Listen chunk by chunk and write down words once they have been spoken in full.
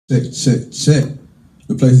Check.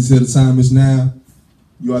 The place is here, the time is now.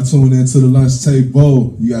 You are tuned into the lunch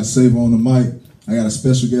table. You got Save on the mic. I got a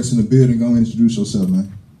special guest in the building. Go and introduce yourself,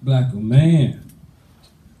 man. BLAKA Man.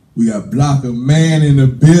 We got BLAKA Man in the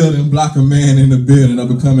building. BLAKA Man in the building. Up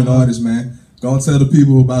and coming artist, man. Go and tell the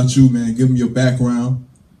people about you, man. Give them your background.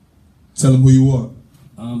 Tell them who you are.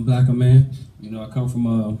 I'm BLAKA Man. You know, I come from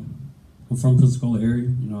I'm from Pensacola area.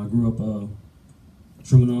 You know, I grew up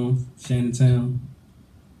Truman, Shannontown.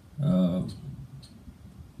 A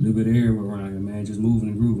little bit of everywhere around here, man. Just moving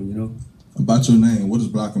and grooving, you know. About your name, what does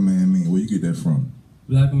BLAKA Man mean? Where you get that from?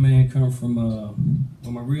 BLAKA Man come from well,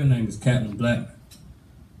 my real name is Captain Black,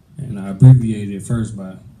 and I abbreviated it first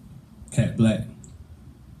by Cat Black.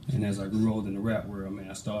 And as I grew older in the rap world, man,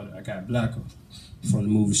 I got Blacker from the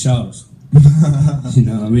movie Shouters. You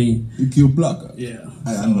know what I mean? You killed Blacker. Yeah.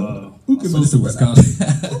 I know. My sister was calling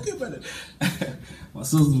my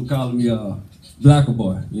sister was calling me Blacker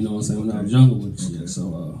Boy. You know what I'm saying? When I was younger with shit.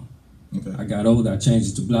 So I got older, I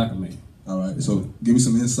changed it to BLAKA Man. All right. So give me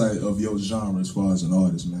some insight of your genre as far as an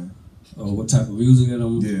artist, man. What type of music that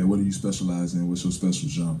I'm? Yeah. What do you specialize in? What's your special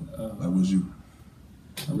genre? Like, what's you?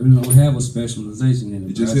 I really don't have a specialization in it.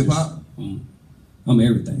 You just hip hop? I'm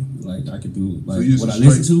everything. Like I could do like so what I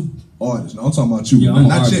listen to. Artist. No, I'm talking about you. Yeah, man.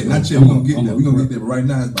 Not yet. We're gonna get there. We're gonna get there. But right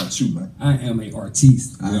now, it's about you, man. I am an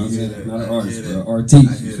artiste. You know what I'm saying? Not an artist, but an artiste.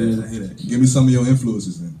 I hear that. Give me some of your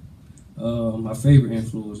influences then. My favorite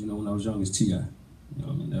influence, you know, when I was young, is T.I. You know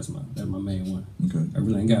what I mean? That's my main one. Okay. I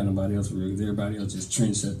really ain't got nobody else for real. Everybody else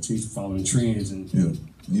just following trends and. Yeah.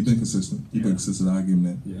 You've been consistent. You've been consistent. I give him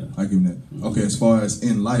that. Yeah. I give him that. Mm-hmm. Okay, as far as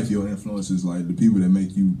in life, your influences, like the people that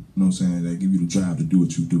make you, know what I'm saying, that give you the drive to do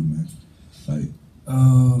what you do, man. Like.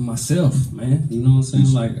 Myself, man. You know what I'm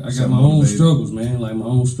saying? Like, I got my own struggles, man. Like, my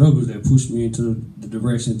own struggles that push me into the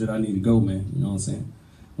direction that I need to go, man. You know what I'm saying?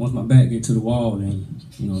 Once my back get to the wall, then,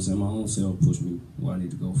 you know what I'm saying, my own self push me where I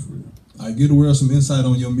need to go for real. I give the world some insight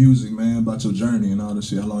on your music, man, about your journey and all this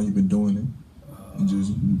shit, how long you been doing it. And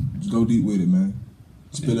just go deep with it, man.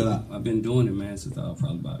 Spit it out. I've been doing it, man, since I was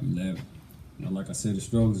probably about 11. You know, like I said, the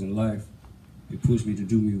struggles in life, it pushed me to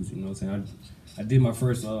do music, you know what I'm saying? I did my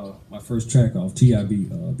first track off T.I.B.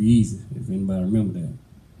 Be Easy, if anybody remember that.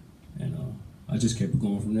 And I just kept it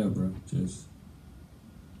going from there, bro. Just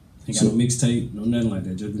ain't got no mixtape, no nothing like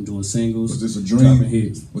that. Just been doing singles. Was this a dream? Dropping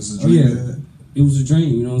hits. Was this a dream? Yeah. It was a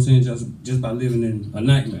dream, you know what I'm saying? Just by living in a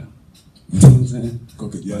nightmare. You know what I'm saying?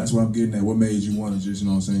 Okay, yeah, that's what I'm getting at. What made you want to just, you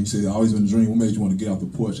know what I'm saying? You said always been a dream. What made you want to get off the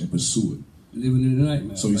porch and pursue it? Living in the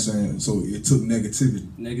nightmare. So you're saying, so it took negativity?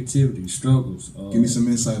 Negativity, struggles. Give me some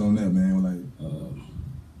insight on that, man. Like,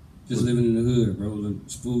 just living in the hood, bro. Like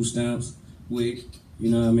food stamps, WIC, you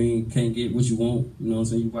know what I mean? Can't get what you want, you know what I'm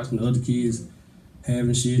saying? You watching the other kids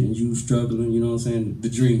having shit and you struggling, you know what I'm saying? The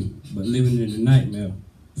dream. But living in the nightmare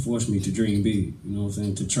forced me to dream big, you know what I'm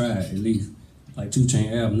saying? To try at least. Like 2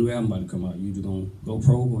 Chainz new album about to come out. You either gonna go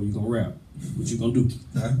pro or you gonna rap. What you gonna do?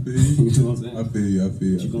 I feel you. You know what I'm saying? I feel you.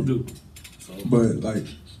 What you gonna do? So, but like,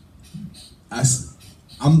 I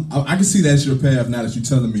can see that's your path now that you're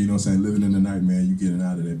telling me, you know what I'm saying, living in the nightmare, you getting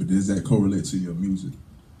out of there. But does that correlate to your music?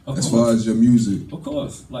 As far as your music? Of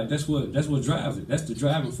course. Like that's what drives it. That's the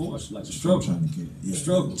driving force. Like the struggle. I'm trying to get it. Yeah.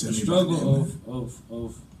 The struggle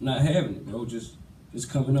of not having it, bro. Just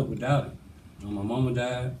coming up without it. You know, my mama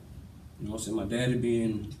died. You know what I'm saying? My daddy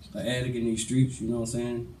being an addict in these streets, you know what I'm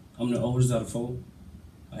saying? I'm the oldest out of 4.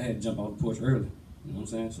 I had to jump off the porch early. You know what I'm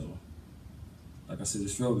saying? So, like I said, the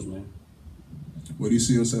struggles, man. Where do you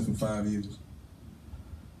see yourself in 5 years?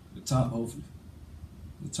 The top, hopefully.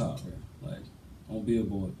 The top, bro. Like, on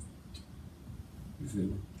Billboard. You feel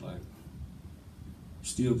me? Like,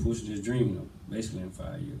 still pushing this dream, though, basically in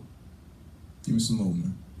 5 years. Give me some more,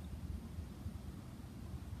 man.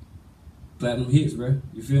 Platinum hits, bro.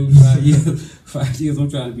 You feel me? 5 years. 5 years, I'm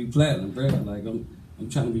trying to be platinum, bro. Like, I'm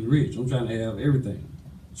trying to be rich. I'm trying to have everything.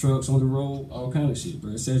 Trucks on the road, all kind of shit,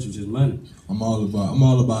 bro. Essentially just money. I'm all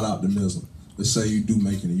about optimism. Let's say you do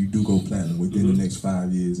make it and you do go platinum within the next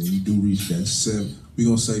 5 years and you do reach that we're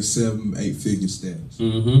gonna say 7-8 figure status.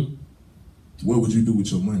 What would you do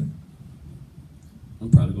with your money? I'm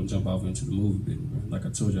probably gonna jump off into the movie business, bro. Like I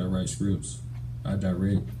told you, I write scripts. I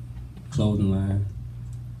direct, clothing line.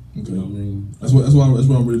 Okay. You know what I mean? That's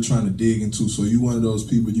what I'm really trying to dig into. So you one of those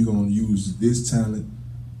people, you're gonna use this talent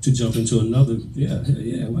to jump into another, yeah,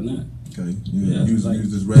 why not? Okay, use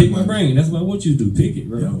this rap. Pick my brain. That's what I want you to do. Pick it,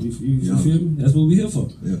 bro. You feel me? That's what we here for.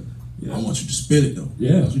 Yeah. I want you to spit it though.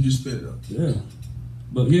 Yeah. I want you to spit it though. Yeah.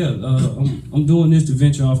 But yeah, I'm doing this to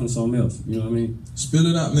venture off in something else. You know what I mean? Spit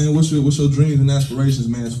it out, man. What's your dreams and aspirations,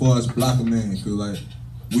 man? As far as BLAKA Man, cause like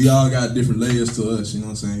we all got different layers to us. You know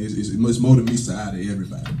what I'm saying? It's more than meets the eye to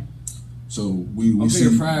everybody. So I'm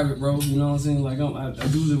very private, bro. You know what I'm saying? Like I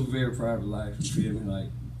do live a very private life. You feel me? Like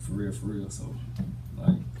for real. So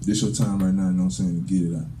like this your time right now. You know what I'm saying? To get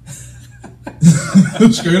it out.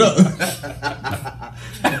 Straight up.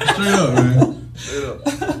 Straight up, man. Straight up.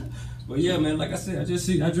 But yeah, man. Like I said,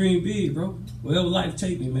 I dream big, bro. Wherever life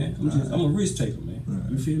take me, man. I'm a risk taker, man.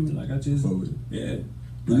 Right. You feel me? Like yeah.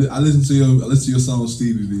 Like, I listen to your song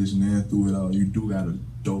Stevie Vision, man. Through it all, you do got a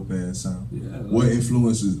dope ass sound. Yeah. What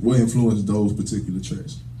influenced those particular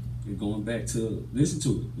tracks? You're going back to listen to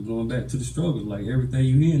it. You're going back to the struggle. Like everything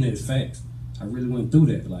you hearing is facts. I really went through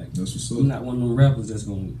that. Like that's what's up. I'm not one of them rappers that's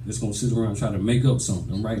gonna sit around and try to make up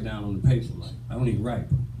something and write down on the paper. Like I don't even write,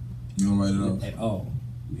 bro. You don't write it off at all.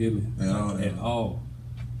 You hear me? At all.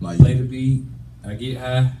 Like play the beat, I get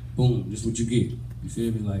high, boom. This is what you get. You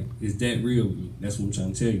feel me? Like it's that real with me. That's what I'm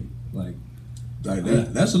trying to tell you. Like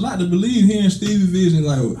that. That's a lot to believe here in Stevie Vision.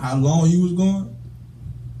 Like how long you was going?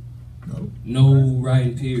 No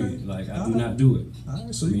writing period. Like I do not do it. All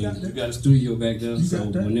right, so you got that. You got a studio back there. So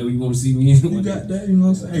whenever you want to see me, you got that. You know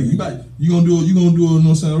what I'm saying? Hey, you gonna do you know what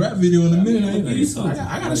I'm saying, rap video in a minute?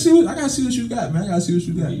 I gotta see what you got, man. I gotta see what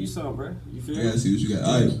you got. Give you something, bro. You feel? I gotta see what you got.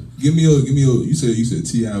 All right, give me your. You said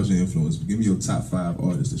T.I. was your influence, but give me your top 5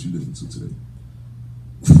 artists that you listen to today.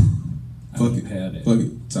 Fuck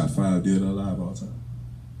it. Top 5 dead or alive all time.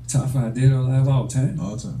 Top 5 dead or alive all time.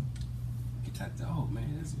 All time. Get that dog, man.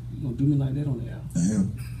 You gonna do me like that on the album?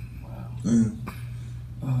 Damn. Wow. Damn.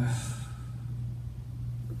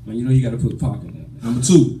 Man, you know you gotta put Pac in there, man. Number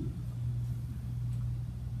 2.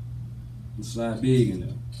 I'm slide big in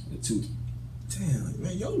there at 2. Damn,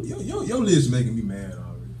 man, your list making me mad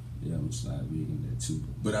already. Yeah, I'm gonna slide big in there 2.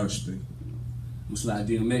 But I respect it. I'm gonna slide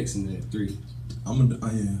DMX in there at 3.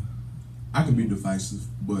 Yeah. I can be divisive,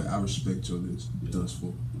 but I respect your list. Thus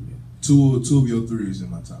far. Yeah. Two of your 3s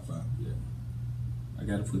in my top 5. Yeah. I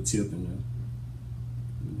gotta put Tip in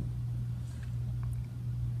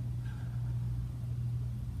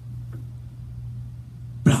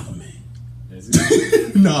there. BLAKA Man. That's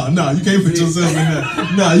it. No, you can't put yourself in there.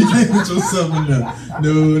 No, you can't put yourself in there.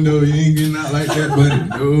 No, you ain't getting out like that,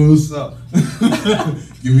 buddy. No, stop.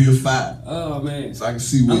 Give me a 5. Oh man. So I can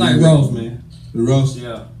see what I like Ross, man. The Ross?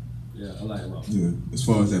 Yeah, I like Ross. Yeah, as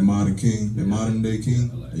far as that modern king, that modern day king,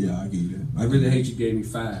 I give you that. I really hate you gave me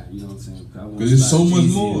 5, you know what I'm saying? Because it's so much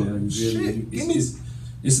more.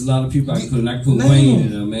 It's a lot of people I can put. I can put Wayne in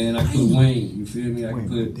there, man. I can put Wayne, you feel me? I can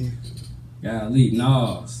put Golly,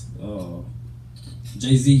 Nas,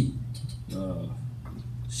 Jay-Z,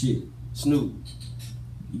 Snoop.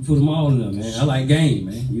 You put them all in there, man. I like Game,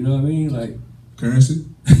 man. You know what I mean? Like Currency?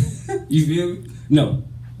 You feel me? No.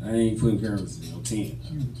 I ain't putting Currency on 10.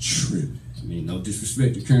 You tripping. I mean, no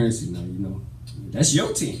disrespect to Currency, no, you know. That's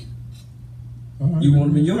your 10. Right, you want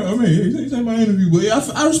him in your? I mean, it's my interview, but yeah,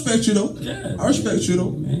 I respect you though. Yeah, I respect you though.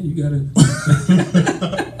 Man, you gotta.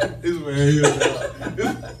 This man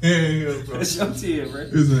here, bro. That's your 10, bro.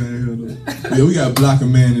 This man here, though. Yeah, we got BLAKA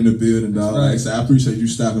Man in the building, dog. Right. Like I said, I appreciate you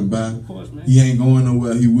stopping by. Of course, man. He ain't going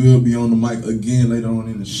nowhere. He will be on the mic again later on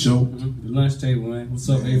in the show. The lunch table, man. What's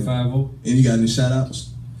up, 850? And you got any shout outs?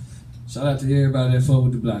 Shout out to everybody that fuck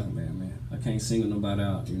with the BLAKA Man, man. I can't single nobody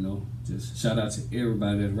out, you know. Just shout out to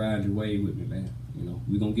everybody that's riding the wave with me, man. You know,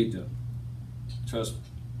 we gonna get there. Trust me.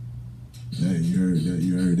 Yeah,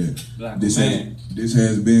 you heard that. BLAKA Man. This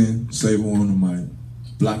has been Savo on the mic.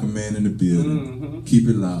 BLAKA Man in the building. Keep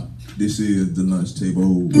it loud. This is the lunch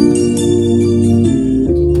table.